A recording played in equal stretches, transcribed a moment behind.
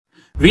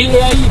Will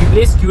AI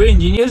replace QA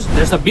engineers?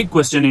 That's a big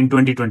question in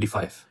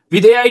 2025.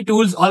 With AI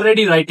tools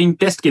already writing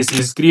test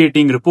cases,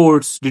 creating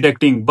reports,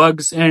 detecting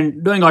bugs,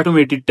 and doing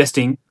automated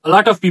testing, a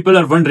lot of people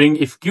are wondering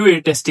if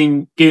QA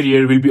testing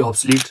career will be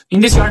obsolete. In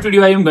this short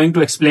video, I am going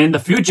to explain the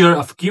future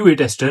of QA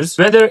testers,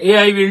 whether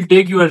AI will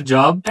take your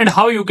job, and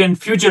how you can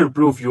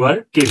future-proof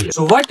your career.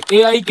 So what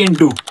AI can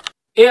do?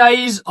 AI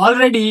is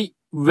already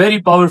very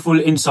powerful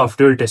in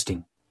software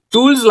testing.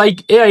 Tools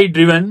like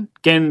AI-driven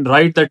can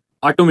write the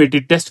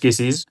automated test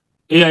cases.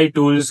 AI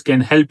tools can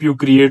help you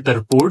create the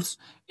reports.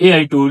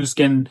 AI tools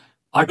can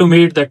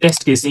automate the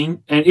test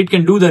casing, and it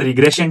can do the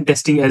regression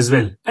testing as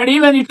well. And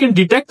even it can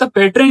detect the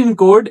pattern in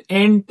code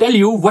and tell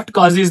you what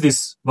causes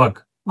this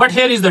bug. But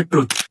here is the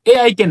truth.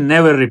 AI can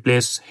never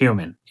replace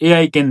human.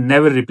 AI can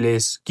never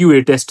replace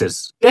QA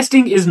testers.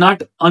 Testing is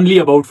not only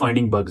about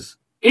finding bugs.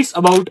 It's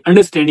about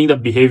understanding the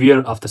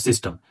behavior of the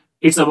system.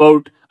 It's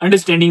about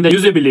understanding the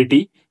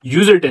usability,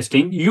 user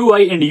testing,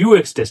 UI and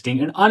UX testing,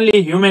 and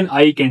only human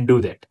eye can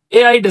do that.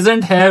 AI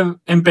doesn't have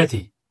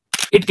empathy.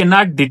 It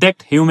cannot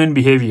detect human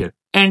behavior,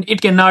 and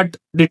it cannot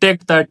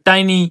detect the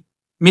tiny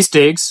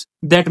mistakes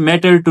that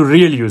matter to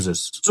real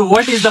users. So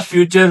what is the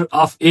future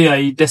of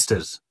AI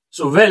testers?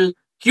 Well,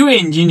 QA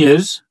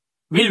engineers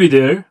will be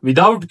there.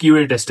 Without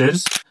QA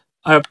testers,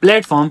 a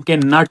platform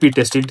cannot be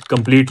tested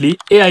completely.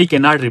 AI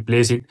cannot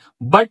replace it,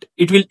 but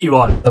it will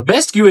evolve. The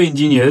best QA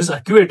engineers or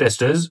QA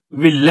testers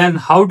will learn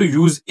how to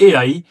use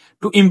AI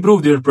to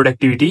improve their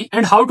productivity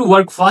and how to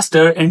work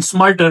faster and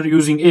smarter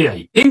using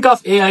AI. Think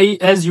of AI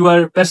as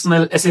your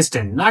personal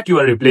assistant, not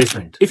your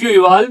replacement. If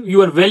you evolve,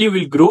 your value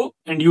will grow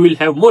and you will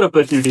have more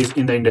opportunities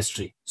in the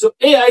industry. So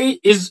AI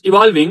is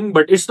evolving,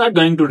 but it's not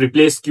going to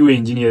replace QA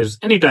engineers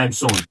anytime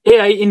soon.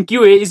 AI in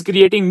QA is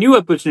creating new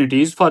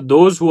opportunities for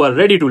those who are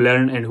ready to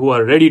learn and who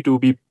are ready to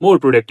be more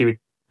productive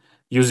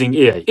using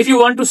AI. If you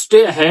want to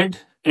stay ahead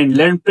and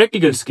learn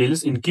practical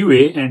skills in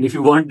QA, and if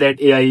you want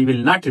that AI will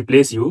not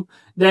replace you,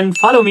 then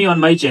follow me on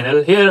my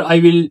channel. Here I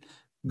will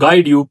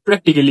guide you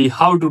practically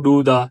how to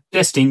do the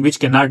testing which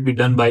cannot be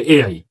done by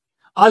AI.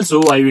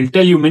 Also, I will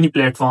tell you many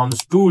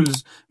platforms,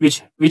 tools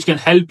which can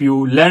help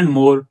you learn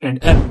more and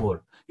earn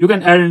more. You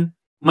can earn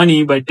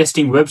money by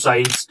testing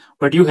websites,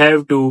 but you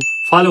have to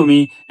follow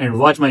me and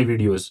watch my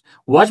videos.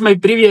 Watch my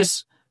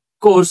previous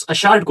course, a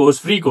short course,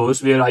 free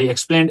course, where I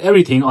explained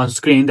everything on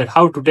screen, that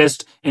how to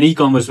test an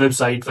e-commerce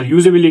website for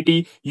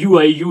usability,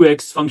 UI,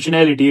 UX,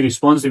 functionality,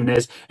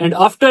 responsiveness. And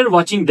after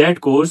watching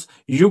that course,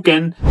 you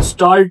can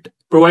start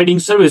providing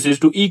services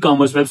to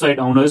e-commerce website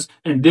owners,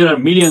 and there are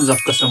millions of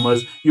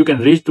customers. You can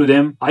reach to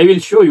them. I will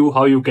show you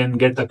how you can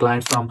get the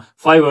clients from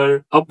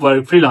Fiverr,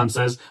 Upwork,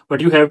 freelancers,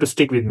 but you have to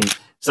stick with me.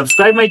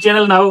 Subscribe my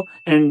channel now,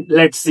 and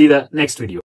let's see the next video.